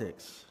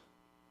politics.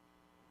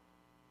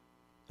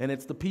 And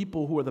it's the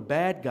people who are the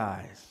bad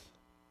guys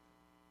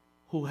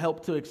who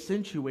help to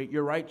accentuate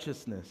your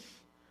righteousness,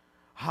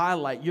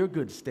 highlight your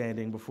good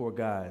standing before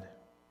God.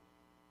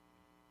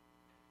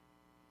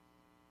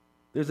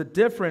 There's a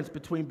difference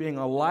between being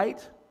a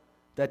light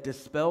that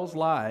dispels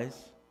lies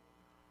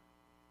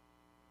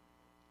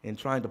and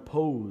trying to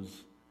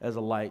pose as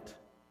a light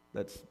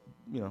that's,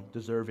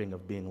 deserving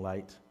of being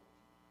light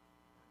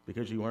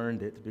because you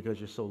earned it, because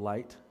you're so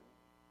light.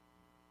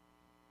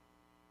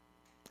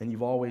 And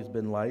you've always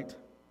been light.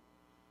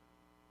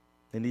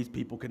 And these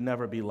people could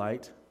never be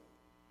light.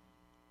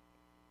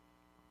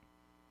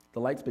 The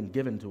light's been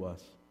given to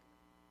us.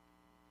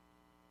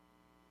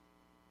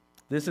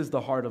 This is the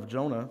heart of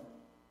Jonah.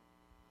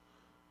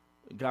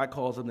 God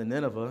calls him to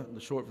Nineveh, the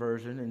short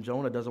version, and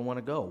Jonah doesn't want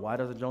to go. Why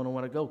doesn't Jonah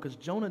want to go? Because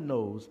Jonah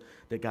knows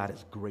that God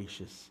is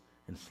gracious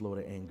and slow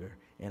to anger.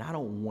 And I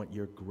don't want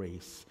your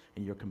grace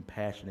and your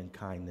compassion and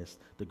kindness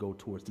to go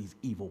towards these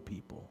evil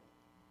people.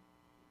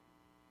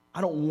 I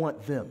don't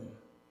want them.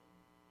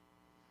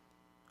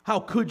 How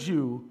could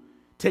you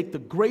take the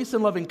grace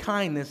and loving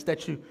kindness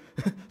that you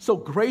so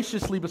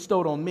graciously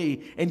bestowed on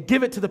me and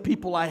give it to the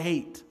people I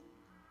hate?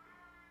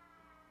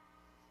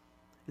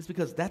 It's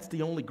because that's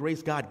the only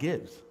grace God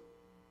gives.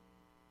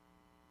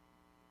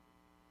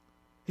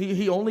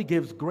 He only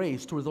gives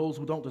grace to those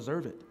who don't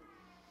deserve it.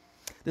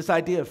 This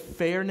idea of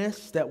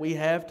fairness that we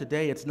have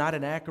today, it's not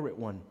an accurate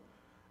one.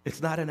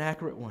 It's not an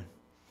accurate one.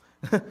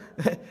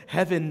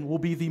 Heaven will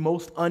be the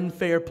most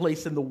unfair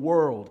place in the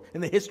world,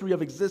 in the history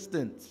of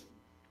existence.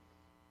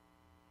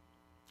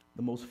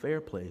 The most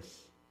fair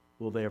place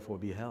will therefore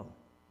be hell.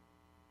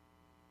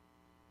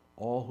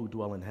 All who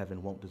dwell in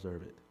heaven won't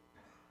deserve it.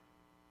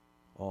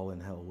 All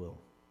in hell will.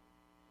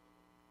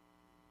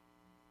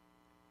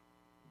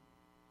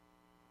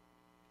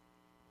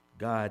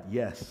 God,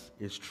 yes,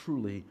 is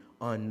truly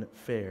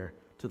unfair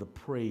to the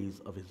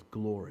praise of his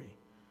glory.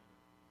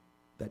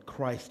 That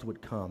Christ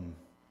would come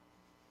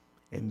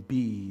and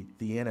be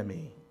the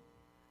enemy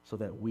so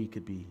that we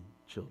could be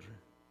children.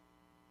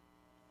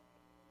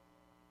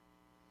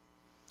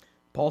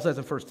 Paul says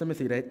in 1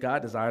 Timothy that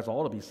God desires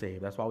all to be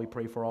saved. That's why we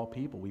pray for all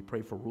people. We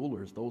pray for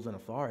rulers, those in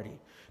authority.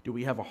 Do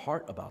we have a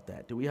heart about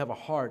that? Do we have a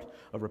heart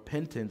of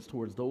repentance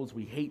towards those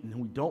we hate and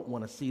who we don't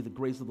want to see the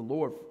grace of the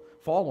Lord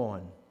fall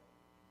on?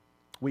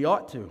 We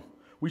ought to.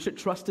 We should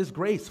trust his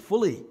grace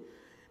fully.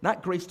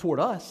 Not grace toward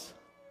us,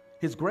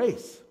 his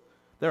grace.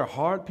 They're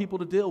hard people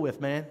to deal with,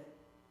 man.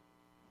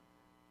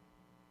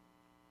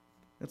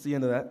 That's the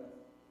end of that.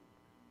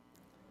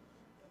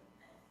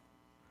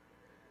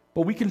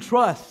 But we can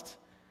trust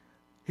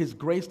his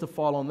grace to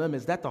fall on them.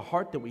 Is that the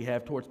heart that we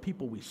have towards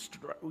people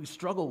we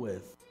struggle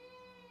with?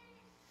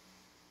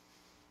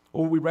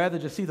 Or would we rather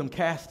just see them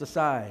cast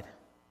aside?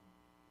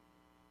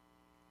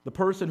 The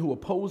person who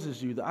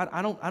opposes you,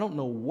 I don't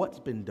know what's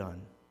been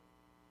done.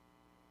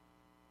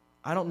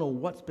 I don't know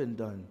what's been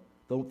done.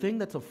 The thing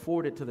that's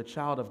afforded to the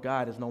child of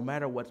God is no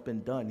matter what's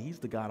been done, he's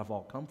the God of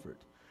all comfort.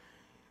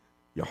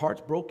 Your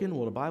heart's broken?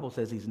 Well, the Bible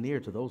says he's near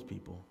to those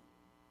people.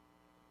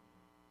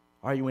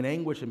 Are you in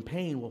anguish and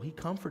pain? Well, he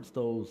comforts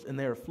those in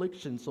their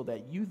afflictions so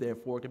that you,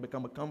 therefore, can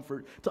become a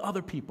comfort to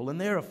other people in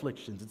their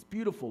afflictions. It's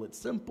beautiful. It's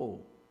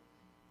simple.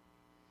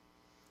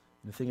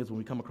 And the thing is, when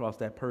we come across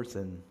that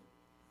person,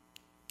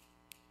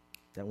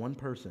 that one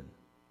person,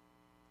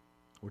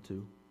 or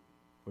two,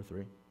 or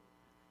three,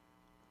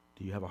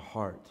 do you have a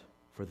heart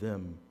for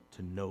them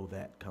to know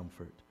that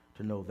comfort,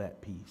 to know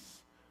that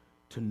peace,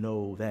 to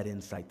know that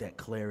insight, that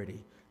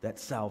clarity, that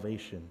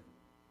salvation?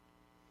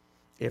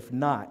 If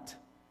not,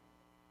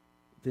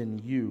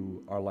 then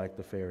you are like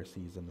the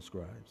Pharisees and the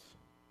scribes.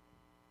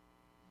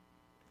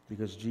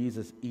 Because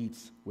Jesus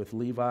eats with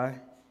Levi,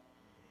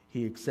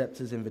 he accepts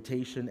his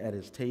invitation at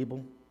his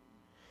table.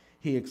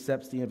 He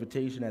accepts the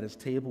invitation at his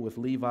table with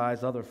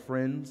Levi's other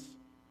friends.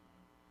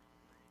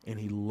 And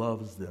he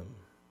loves them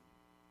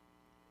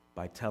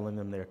by telling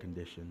them their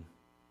condition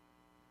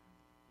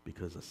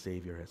because a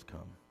Savior has come.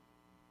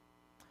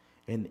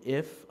 And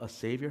if a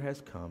Savior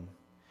has come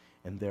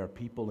and there are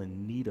people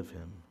in need of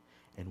him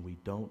and we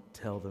don't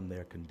tell them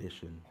their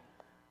condition,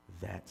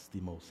 that's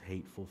the most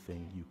hateful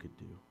thing you could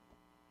do.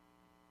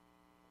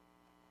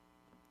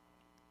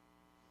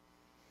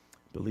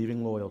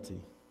 Believing loyalty.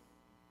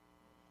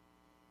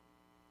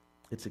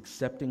 It's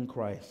accepting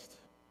Christ.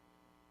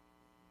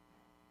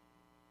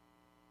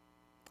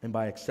 And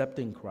by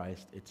accepting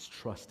Christ, it's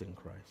trusting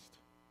Christ.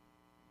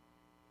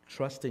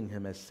 Trusting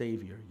him as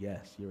Savior.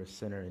 Yes, you're a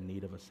sinner in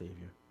need of a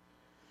Savior.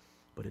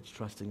 But it's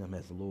trusting him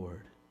as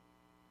Lord.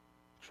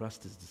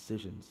 Trust his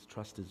decisions.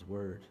 Trust his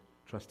word.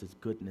 Trust his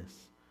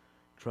goodness.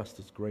 Trust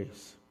his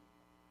grace.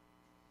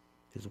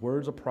 His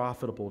words are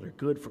profitable. They're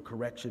good for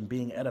correction,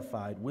 being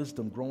edified,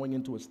 wisdom, growing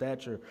into a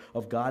stature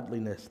of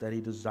godliness that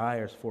he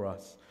desires for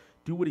us.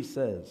 Do what he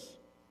says.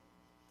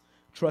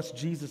 Trust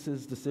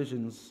Jesus'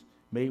 decisions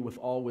made with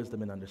all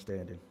wisdom and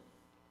understanding.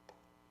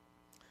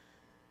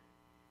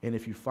 And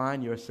if you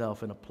find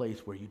yourself in a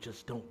place where you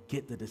just don't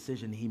get the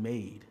decision he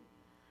made,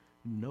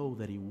 know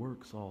that he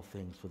works all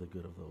things for the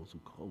good of those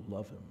who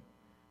love him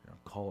and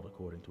are called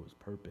according to his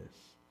purpose.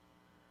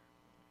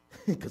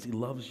 Because he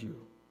loves you.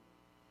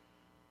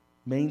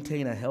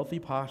 Maintain a healthy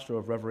posture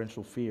of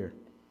reverential fear.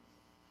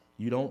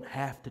 You don't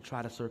have to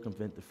try to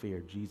circumvent the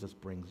fear. Jesus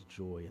brings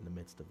joy in the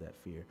midst of that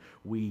fear.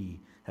 We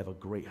have a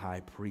great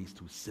high priest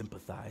who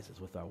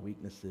sympathizes with our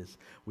weaknesses,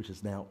 which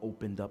has now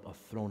opened up a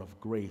throne of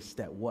grace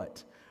that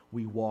what?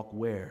 We walk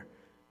where?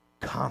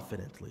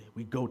 Confidently.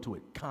 We go to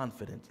it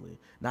confidently,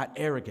 not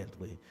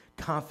arrogantly,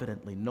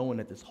 confidently, knowing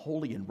that this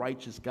holy and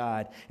righteous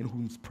God, in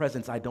whose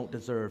presence I don't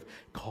deserve,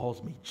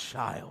 calls me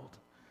child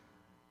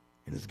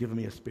and has given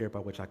me a spirit by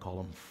which I call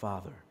him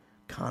Father.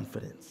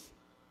 Confidence.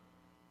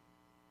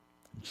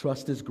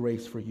 Trust his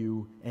grace for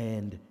you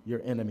and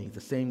your enemy.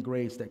 The same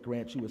grace that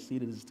grants you a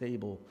seat at his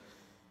table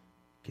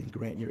can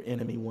grant your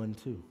enemy one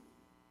too.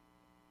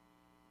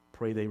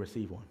 Pray they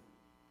receive one.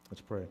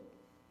 Let's pray.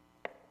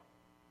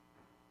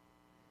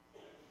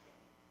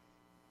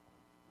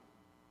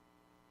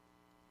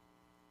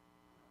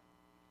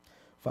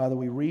 Father,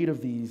 we read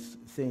of these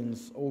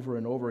things over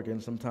and over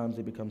again. Sometimes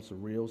they become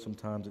surreal.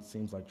 Sometimes it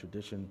seems like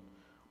tradition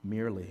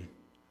merely.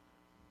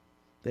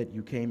 That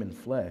you came in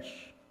flesh,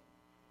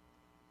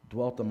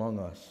 dwelt among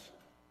us,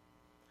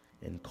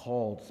 and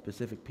called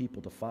specific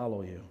people to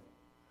follow you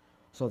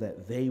so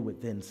that they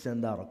would then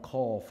send out a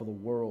call for the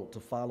world to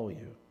follow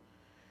you.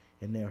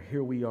 And now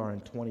here we are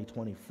in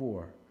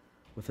 2024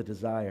 with a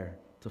desire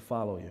to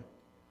follow you.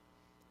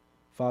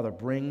 Father,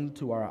 bring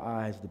to our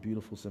eyes the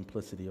beautiful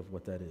simplicity of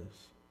what that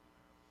is.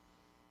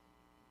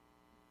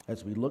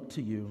 As we look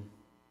to you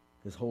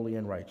as holy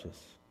and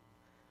righteous,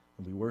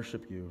 and we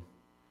worship you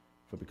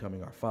for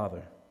becoming our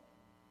Father,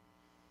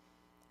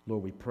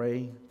 Lord, we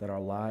pray that our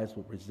lives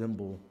would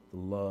resemble the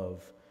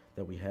love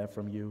that we have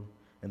from you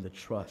and the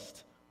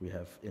trust we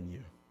have in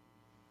you.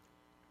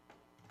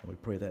 And we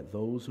pray that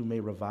those who may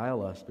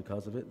revile us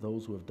because of it,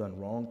 those who have done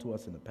wrong to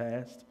us in the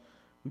past,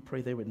 we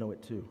pray they would know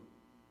it too.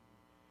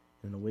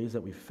 In the ways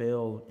that we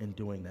fail in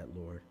doing that,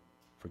 Lord,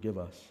 forgive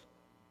us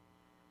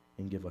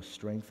and give us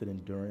strength and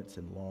endurance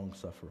and long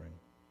suffering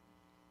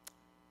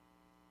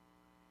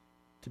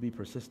to be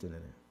persistent in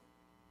it.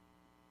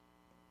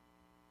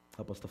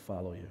 Help us to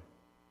follow you,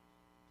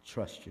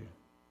 trust you.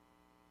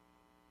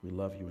 We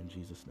love you in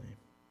Jesus' name.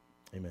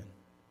 Amen.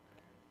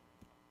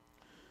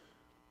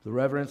 The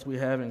reverence we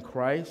have in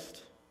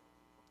Christ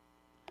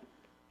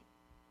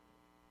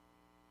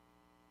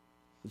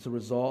is a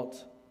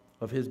result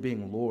of his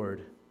being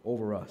Lord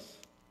over us.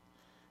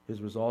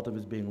 His result of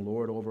his being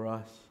Lord over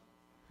us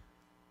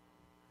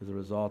is a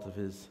result of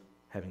his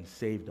having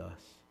saved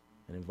us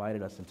and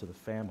invited us into the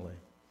family.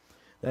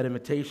 That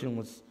invitation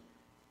was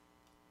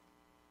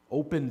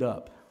opened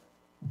up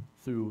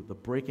through the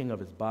breaking of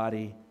his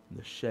body and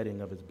the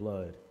shedding of his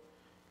blood.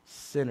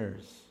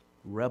 Sinners,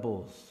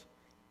 rebels,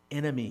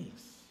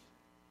 enemies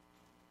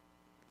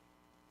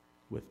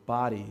with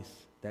bodies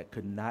that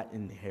could not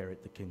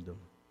inherit the kingdom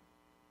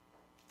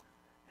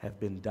have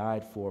been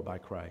died for by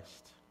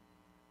Christ,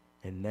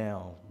 and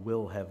now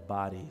will have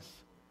bodies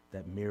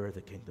that mirror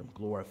the kingdom,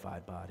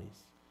 glorified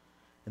bodies.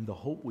 And the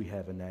hope we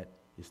have in that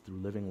is through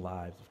living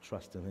lives of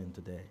trust in him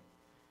today.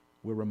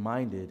 We're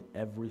reminded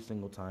every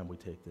single time we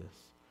take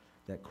this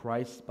that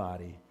Christ's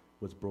body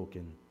was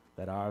broken,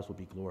 that ours would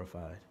be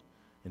glorified,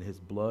 and his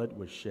blood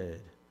was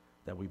shed,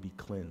 that we be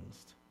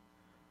cleansed.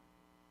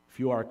 If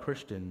you are a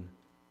Christian,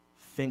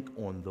 think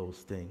on those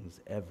things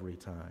every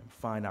time.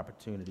 Find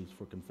opportunities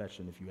for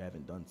confession if you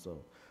haven't done so,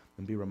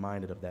 and be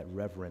reminded of that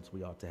reverence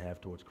we ought to have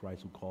towards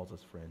Christ who calls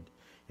us friend.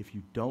 If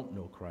you don't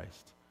know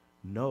Christ,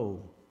 know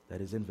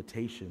that his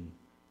invitation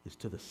is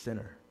to the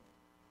sinner.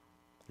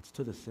 It's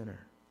to the sinner.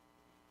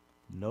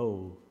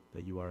 Know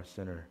that you are a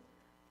sinner.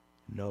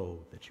 Know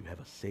that you have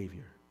a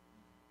Savior.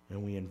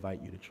 And we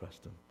invite you to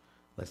trust him.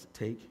 Let's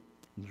take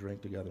and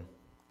drink together.